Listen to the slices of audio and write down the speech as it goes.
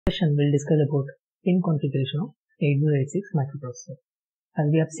Session will discuss about pin configuration of 8086 microprocessor. As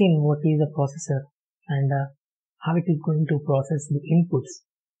we have seen what is a processor and how it is going to process the inputs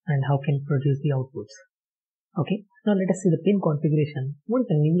and how can produce the outputs. Okay, now let us see the pin configuration. What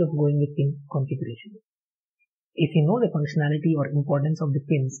is the meaning of going with pin configuration? If you know the functionality or importance of the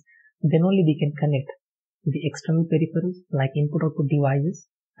pins, then only we can connect the external peripherals like input-output devices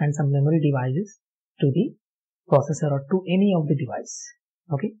and some memory devices to the processor or to any of the device.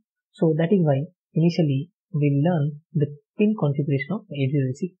 Okay, so that is why initially we learn the pin configuration of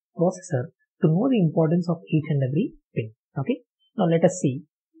 8086 processor to know the importance of each and every pin. Okay, now let us see.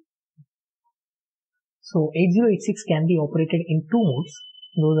 So 8086 can be operated in two modes.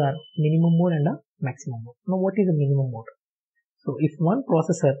 Those are minimum mode and a maximum mode. Now what is a minimum mode? So if one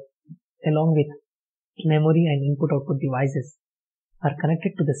processor along with memory and input-output devices are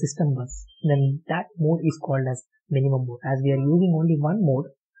connected to the system bus, then that mode is called as minimum mode. As we are using only one mode,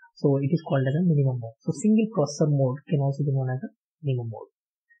 so it is called as a minimum mode. So single processor mode can also be known as a minimum mode.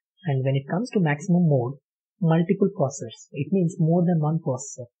 And when it comes to maximum mode, multiple processors, it means more than one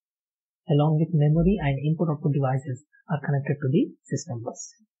processor along with memory and input-output devices are connected to the system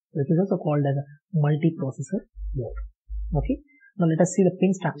bus. So it is also called as a multiprocessor mode. Okay. Now let us see the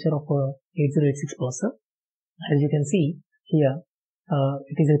pin structure of a 8086 processor. As you can see here,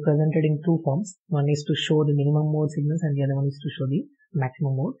 it is represented in two forms. One is to show the minimum mode signals and the other one is to show the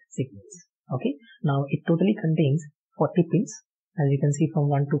maximum mode signals. Okay. Now it totally contains 40 pins, as you can see from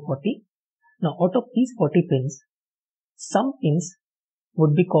 1 to 40. Now out of these 40 pins, some pins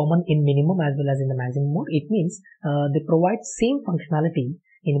would be common in minimum as well as in the maximum mode. It means they provide same functionality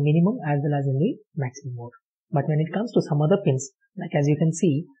in minimum as well as in the maximum mode. But when it comes to some other pins, like as you can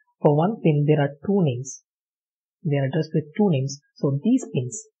see, for one pin there are two names. They are addressed with two names. So these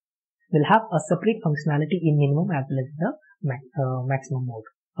pins will have a separate functionality in minimum as well as the maximum mode.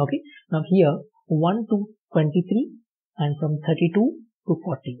 Okay. Now here 1 to 23 and from 32 to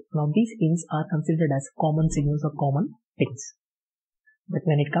 40. Now these pins are considered as common signals or common pins. But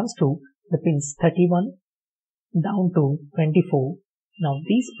when it comes to the pins 31 down to 24, now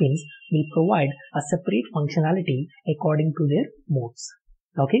these pins will provide a separate functionality according to their modes.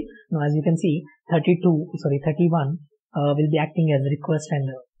 Okay. Now as you can see, 31 will be acting as request and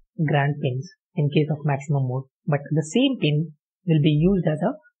grant pins in case of maximum mode. But the same pin will be used as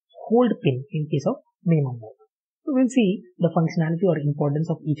a hold pin in case of minimum mode. So we'll see the functionality or importance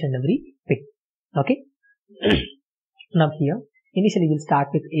of each and every pin. Okay. Now here, initially we'll start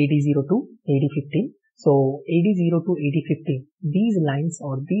with AD0 to AD15. So AD0 to AD15, these lines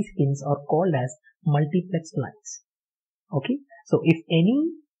or these pins are called as multiplex lines. Okay. So if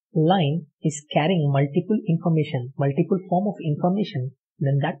any line is carrying multiple information, multiple form of information,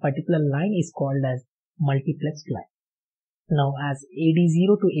 then that particular line is called as multiplex line. Now as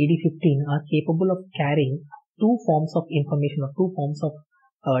AD0 to AD15 are capable of carrying two forms of information or two forms of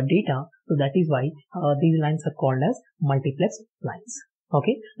data, so that is why these lines are called as multiplex lines.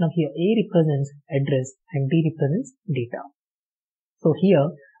 Okay. Now here A represents address and D represents data. So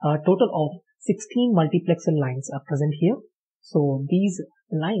here a total of 16 multiplexer lines are present here. So these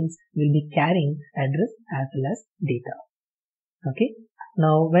lines will be carrying address as well as data. Okay.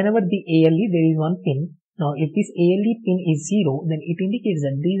 Now whenever the ALE, there is one pin. Now if this ALE pin is 0, then it indicates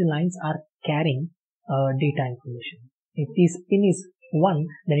that these lines are carrying data information. If this pin is 1,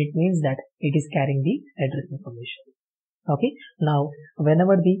 then it means that it is carrying the address information. Okay. Now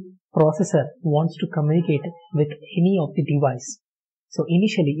whenever the processor wants to communicate with any of the device, so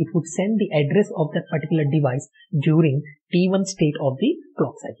initially it would send the address of that particular device during T1 state of the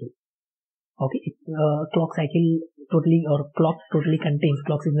clock cycle. Okay. Clock signal totally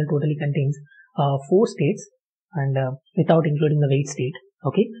contains 4 states and without including the wait state.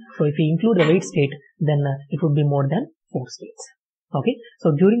 Okay. So if we include the wait state, then it would be more than 4 states. Okay.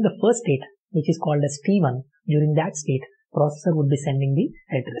 So during the first state, which is called as T1, during that state, processor would be sending the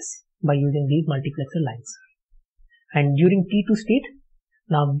address by using these multiplexer lines. And during T2 state,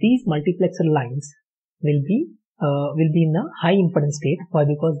 now these multiplexer lines will be in a high impedance state. Why?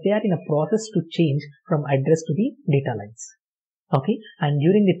 Because they are in a process to change from address to the data lines. Okay. And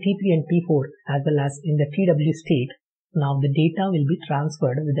during the T3 and T4 as well as in the TW state, now the data will be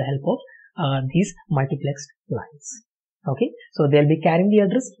transferred with the help of these multiplexed lines. Okay. So they'll be carrying the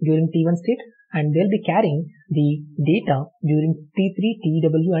address during T1 state and they'll be carrying the data during T3,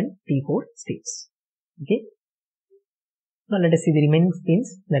 TW and T4 states. Okay. Now let us see the remaining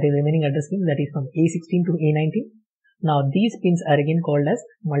pins, that is remaining address pins, that is from A16 to A19. Now these pins are again called as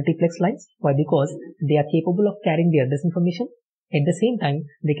multiplex lines. Why? Because they are capable of carrying the address information. At the same time,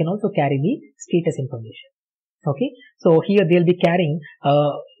 they can also carry the status information. Okay, so here they'll be carrying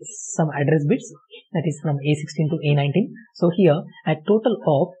some address bits, that is from A16 to A19. So here a total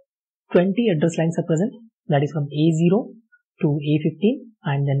of 20 address lines are present, that is from A0 to A15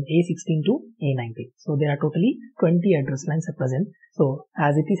 and then A16 to A19. So there are totally 20 address lines are present. So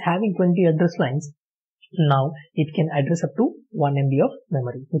as it is having 20 address lines, now it can address up to 1 MB of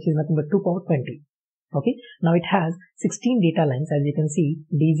memory, which is nothing but 2 power 20. Okay, now it has 16 data lines, as you can see,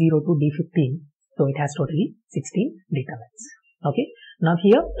 D0 to D15. So it has totally 16 data lines. Okay, now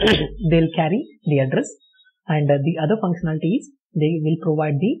here they'll carry the address, and the other functionality is they will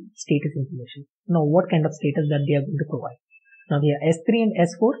provide the status information. Now what kind of status that they are going to provide? Now here S3 and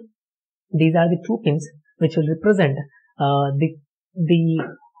S4, these are the two pins which will represent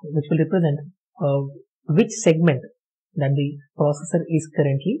which segment that the processor is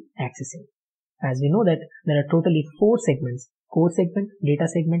currently accessing. As we know that there are totally 4 segments: core segment, data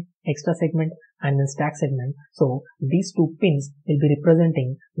segment, extra segment, and then stack segment. So these 2 pins will be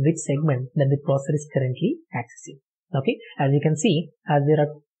representing which segment that the processor is currently accessing. Okay, as you can see, as there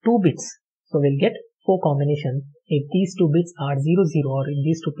are 2 bits, so we'll get 4 combinations. If these 2 bits are 00 or if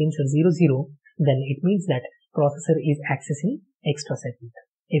these 2 pins are 00, then it means that processor is accessing extra segment.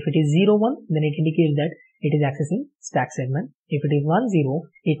 If it is 01, then it indicates that it is accessing stack segment. If it is 10,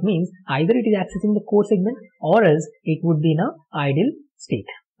 it means either it is accessing the core segment or else it would be in a idle state.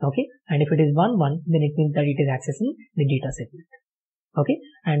 Okay, and if it is 11, then it means that it is accessing the data segment. Okay,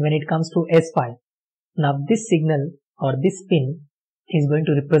 and when it comes to S5, now this signal or this pin is going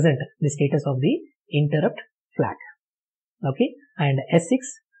to represent the status of the interrupt flag. Okay, and S6,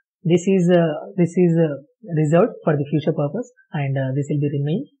 this is reserved for the future purpose, and this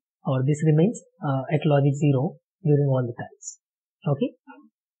remains at logic 0 during all the times. Okay,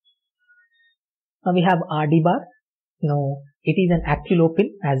 now we have RD bar. Now it is an active low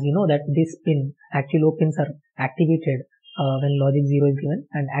pin. As you know that this pin, active low pins are activated when logic 0 is given,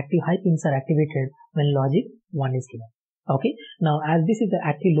 and active high pins are activated when logic 1 is given. Okay, now as this is the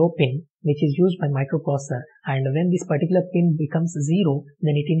active low pin which is used by microprocessor, and when this particular pin becomes 0,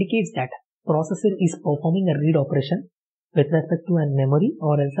 then it indicates that processor is performing a read operation with respect to a memory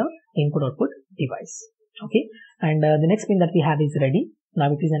or else a input output device. Okay, and the next pin that we have is ready. Now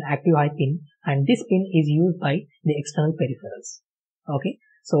it is an active high pin, and this pin is used by the external peripherals. Okay,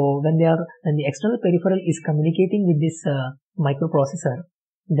 so when the external peripheral is communicating with this microprocessor,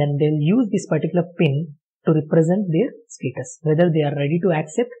 then they'll use this particular pin to represent their status, whether they are ready to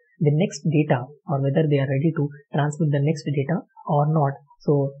accept the next data or whether they are ready to transmit the next data or not.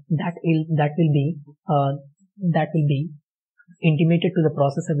 So that will be intimated to the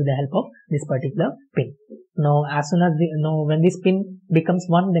processor with the help of this particular pin. Now when this pin becomes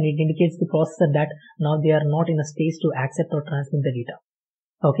 1, then it indicates the processor that now they are not in a state to accept or transmit the data.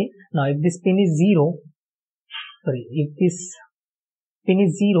 Okay, now if this pin is 0,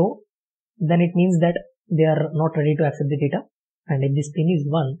 then it means that they are not ready to accept the data, and if this pin is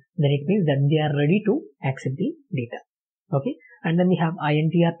 1, then it means that they are ready to accept the data. Okay, and then we have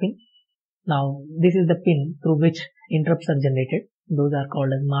INTR pin. Now this is the pin through which interrupts are generated. Those are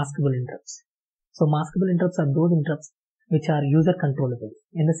called as maskable interrupts. So maskable interrupts are those interrupts which are user controllable.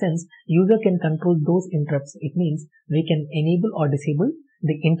 In the sense, user can control those interrupts. It means we can enable or disable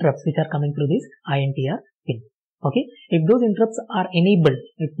the interrupts which are coming through this INTR pin. Okay, if those interrupts are enabled,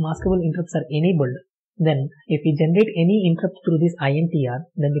 if maskable interrupts are enabled, then if we generate any interrupt through this INTR,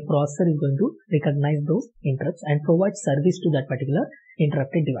 then the processor is going to recognize those interrupts and provide service to that particular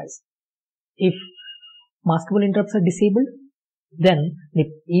interrupted device. If maskable interrupts are disabled, then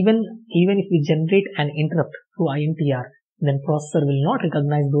even if we generate an interrupt through INTR, then processor will not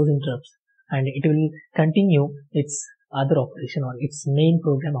recognize those interrupts and it will continue its other operation or its main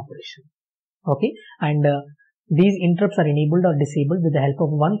program operation. Okay, and these interrupts are enabled or disabled with the help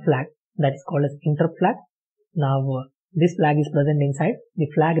of one flag that is called as interrupt flag. Now this flag is present inside the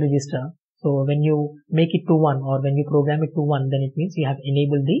flag register. So when you make it to 1 or when you program it to 1, then it means you have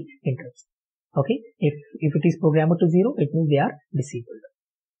enabled the interrupts. Okay, if it is programmed to 0, it means they are disabled.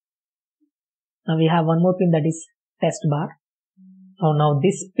 Now we have one more pin, that is test bar. Now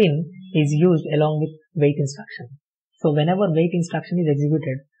this pin is used along with wait instruction. So whenever wait instruction is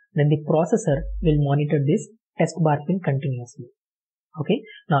executed, then the processor will monitor this test bar pin continuously. Okay,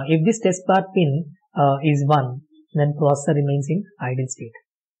 now if this test bar pin is 1, then processor remains in idle state.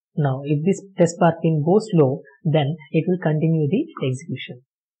 Now if this test bar pin goes low, then it will continue the execution.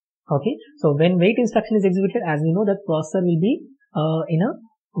 Okay, so when wait instruction is executed, as we know that processor will be in a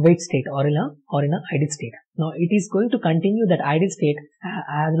wait state or in a idle state. Now it is going to continue that idle state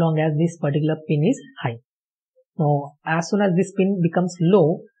as long as this particular pin is high. Now as soon as this pin becomes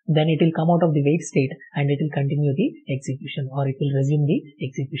low, then it will come out of the wait state and it will continue the execution, or it will resume the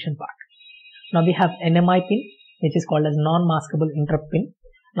execution part. Now we have NMI pin, which is called as non-maskable interrupt pin.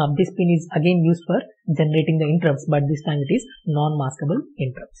 Now this pin is again used for generating the interrupts, but this time it is non-maskable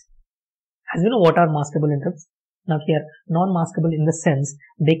interrupts. As you know, what are maskable interrupts? Now here, non-maskable in the sense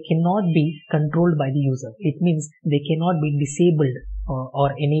they cannot be controlled by the user. It means they cannot be disabled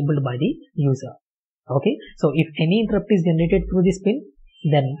or enabled by the user. Okay, so if any interrupt is generated through this pin,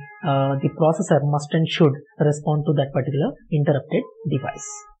 then the processor must and should respond to that particular interrupted device.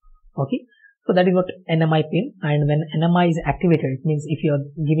 Okay, so that is what NMI pin. And when NMI is activated, it means if you are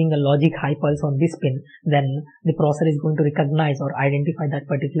giving a logic high pulse on this pin, then the processor is going to recognize or identify that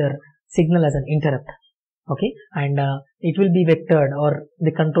particular signal as an interrupt. Okay, and it will be vectored, or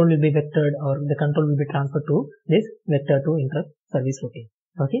the control will be vectored, or the control will be transferred to this vector to interrupt service routine.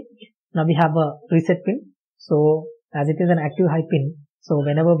 Okay, now we have a reset pin. So as it is an active high pin, so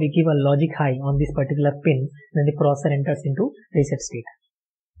whenever we give a logic high on this particular pin, then the processor enters into reset state.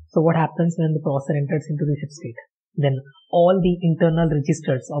 So what happens when the processor enters into reset state? Then all the internal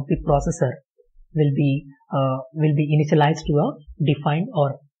registers of the processor will be initialized to a defined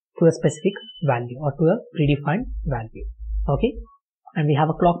or to a specific value, or to a predefined value. Okay, and we have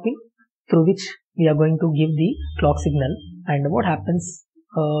a clock pin through which we are going to give the clock signal. And what happens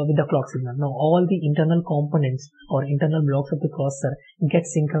with the clock signal? Now all the internal components or internal blocks of the processor get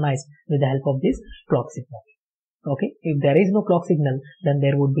synchronized with the help of this clock signal. Okay, if there is no clock signal, then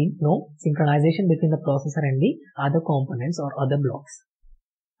there would be no synchronization between the processor and the other components or other blocks.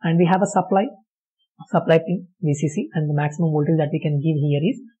 And we have a supply pin, VCC, and the maximum voltage that we can give here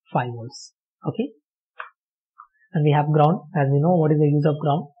is 5 volts. Okay, and we have ground. As we know, what is the use of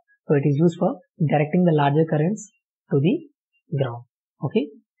ground? So it is used for directing the larger currents to the ground. Okay,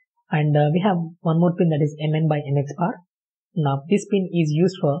 and we have one more pin, that is MN by MX bar. Now this pin is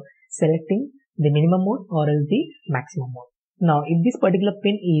used for selecting the minimum mode or else the maximum mode. Now if this particular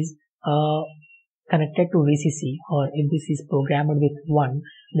pin is connected to VCC, or if this is programmed with 1,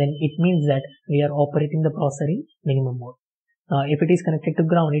 then it means that we are operating the processor in minimum mode. If it is connected to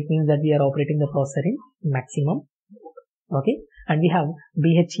ground, it means that we are operating the processor in maximum mode. Okay, and we have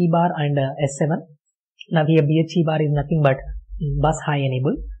BHE bar and S7. Now here BHE bar is nothing but bus high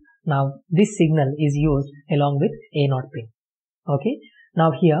enable. Now this signal is used along with A0 pin. Okay,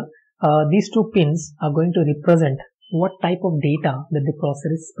 now here these two pins are going to represent what type of data that the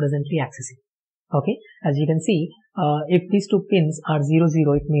processor is presently accessing. Okay, as you can see, if these two pins are 0,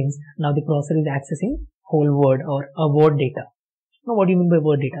 0, it means now the processor is accessing whole word or a word data. Now what do you mean by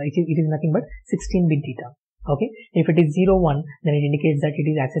word data? It is nothing but 16-bit data. Okay, if it is 0, 1, then it indicates that it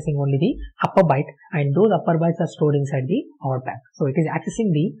is accessing only the upper byte, and those upper bytes are stored inside the odd bank. So it is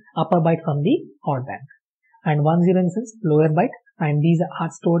accessing the upper byte from the odd bank, and 1, 0 instance lower byte, and these are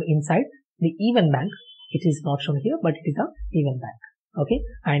stored inside the even bank. It is not shown here, but it is a even bank. Okay,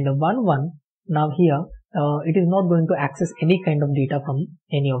 and 1, 1, now here it is not going to access any kind of data from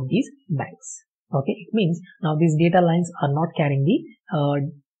any of these banks. Okay, it means now these data lines are not carrying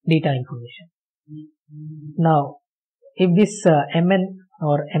the data information. Now if this MN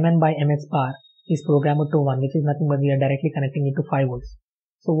or MN by MX bar is programmed to 1, which is nothing but we are directly connecting it to 5 volts.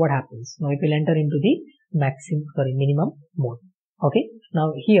 So what happens? Now it will enter into the minimum mode. Okay,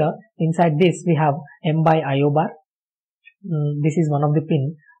 now here inside this we have M by IO bar. This is one of the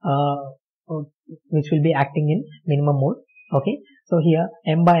pin which will be acting in minimum mode. Okay, so here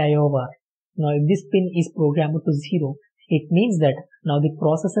M by IO bar. Now if this pin is programmed to 0, it means that now the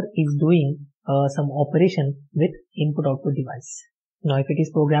processor is doing some operation with input output device. Now if it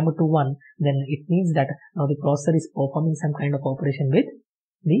is programmed to 1, then it means that now the processor is performing some kind of operation with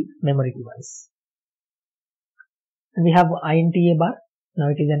the memory device. And we have INTA bar. Now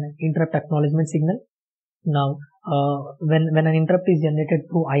it is an interrupt acknowledgement signal. Now when an interrupt is generated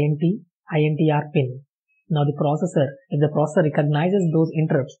through INTR pin, now the processor, if the processor recognizes those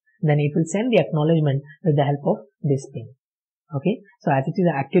interrupts, then it will send the acknowledgement with the help of this pin. Okay, so as it is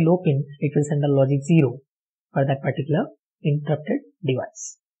an active low pin, it will send a logic 0 for that particular interrupted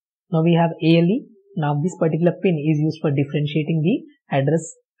device. Now we have ALE. Now this particular pin is used for differentiating the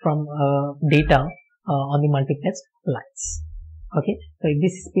address from data on the multiplex lines. Okay, so if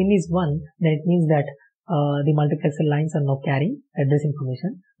this pin is 1, then it means that the multiplexer lines are now carrying address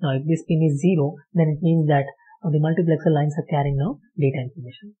information. Now if this pin is 0, then it means that the multiplexer lines are carrying now data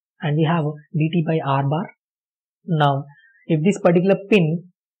information. And we have DT by R bar. Now if this particular pin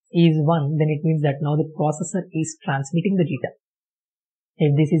is 1, then it means that now the processor is transmitting the data.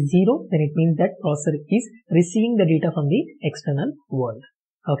 If this is 0, then it means that processor is receiving the data from the external world.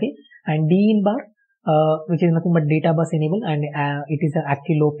 Okay, and D in bar. which is nothing but data bus enable, and it is an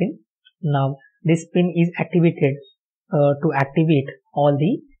active low pin. Now this pin is activated to activate all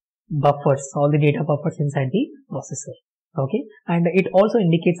the buffers, all the data buffers inside the processor. Okay, and it also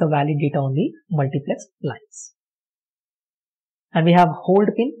indicates a valid data on the multiplex lines. And we have hold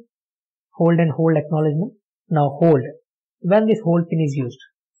pin, hold and hold acknowledgement. Now hold, when this hold pin is used,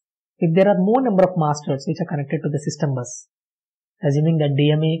 if there are more number of masters which are connected to the system bus, assuming that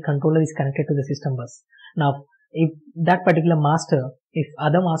DMA controller is connected to the system bus. Now if that particular master, if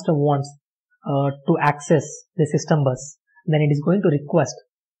other master wants to access the system bus, then it is going to request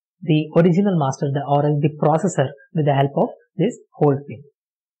the original master or the processor with the help of this hold pin.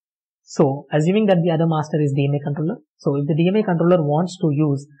 So assuming that the other master is DMA controller, so if the DMA controller wants to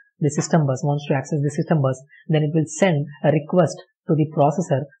use the system bus, wants to access the system bus, then it will send a request to the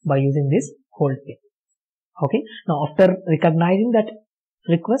processor by using this hold pin. Okay, now after recognizing that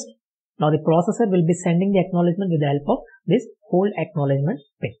request, now the processor will be sending the acknowledgement with the help of this hold acknowledgement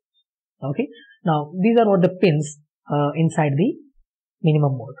pin. Okay, now these are what the pins inside the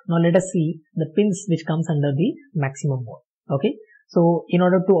minimum mode. Now let us see the pins which comes under the maximum mode. Okay, so in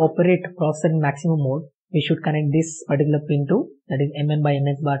order to operate processor in maximum mode, we should connect this particular pin to, that is Mn by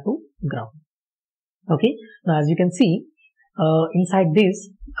Ns bar, to ground. Okay, now as you can see, inside this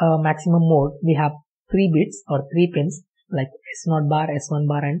maximum mode, we have 3 bits or 3 pins like S0 bar, S1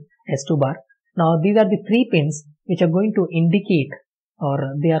 bar and S2 bar. Now these are the 3 pins which are going to indicate,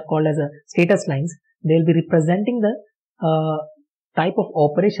 or they are called as a status lines. They will be representing the type of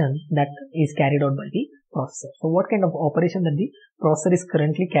operation that is carried out by the processor. So what kind of operation that the processor is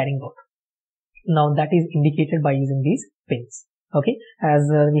currently carrying out. Now that is indicated by using these pins. Okay, as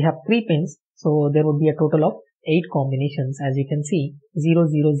we have 3 pins, so there would be a total of 8 combinations. As you can see, 0,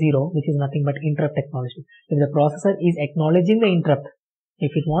 0, 0, which is nothing but interrupt acknowledgement. If the processor is acknowledging the interrupt,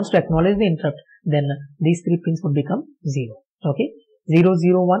 if it wants to acknowledge the interrupt, then these 3 pins would become 0. Okay, 0,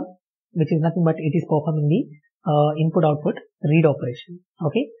 0, 1, which is nothing but it is performing the input output read operation.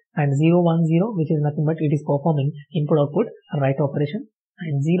 Okay, and 0, 1, 0, which is nothing but it is performing input output write operation,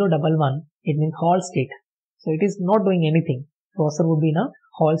 and 0, 1, 1, it means halt state. So it is not doing anything. Processor would be in a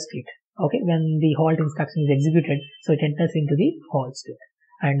halt state. Okay, when the halt instruction is executed, so it enters into the halt state.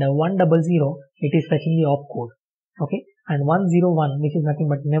 And 1, 0, 0, it is fetching the opcode. Okay, and 1, 0, 1, which is nothing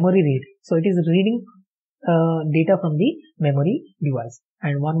but memory read. So it is reading data from the memory device.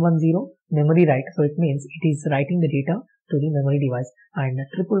 And 1, 1, 0, memory write. So it means it is writing the data to the memory device. And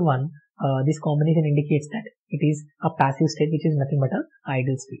 1, 1, 1, this combination indicates that it is a passive state, which is nothing but a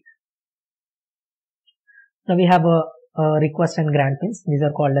idle state. Now we have a request and grant pins. These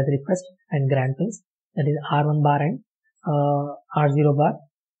are called as request and grant pins. That is R1 bar and R0 bar,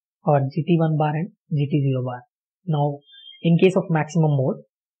 or GT1 bar and GT0 bar. Now in case of maximum mode,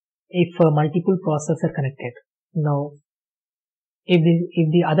 if multiple processors are connected, now if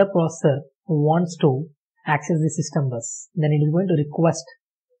the other processor wants to access the system bus, then it is going to request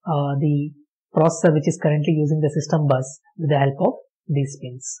the processor which is currently using the system bus with the help of these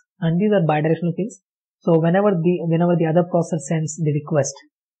pins. And these are bidirectional pins. So whenever the other processor sends the request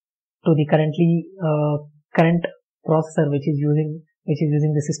to the current processor which is using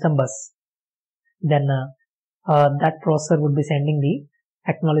the system bus, then that processor would be sending the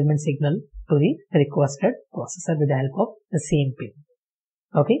acknowledgement signal to the requested processor with the help of the same pin.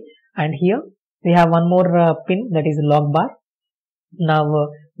 Okay, and here we have one more pin, that is lock bar. Now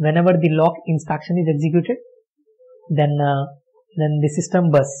whenever the lock instruction is executed, then the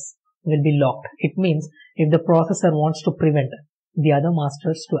system bus will be locked. It means if the processor wants to prevent the other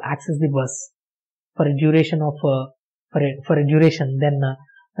masters to access the bus for a duration of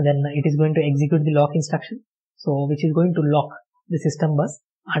then it is going to execute the lock instruction, so which is going to lock the system bus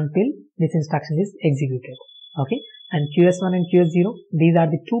until this instruction is executed. Okay, and QS1 and QS0, these are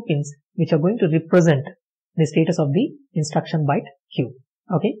the 2 pins which are going to represent the status of the instruction byte Q.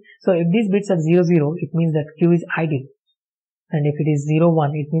 Okay, so if these bits are 0, 0, it means that Q is idle, and if it is 0,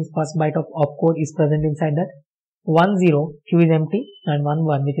 1, it means first byte of opcode is present inside that. 1, 0, Q is empty, and 1,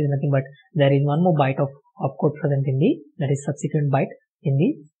 1, which is nothing but there is one more byte of opcode present in the, that is subsequent byte in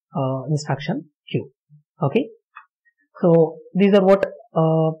the instruction Q. Okay, so these are what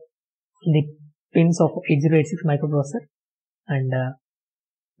the pins of 8086 microprocessor, and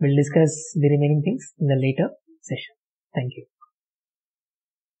we'll discuss the remaining things in the later session. Thank you.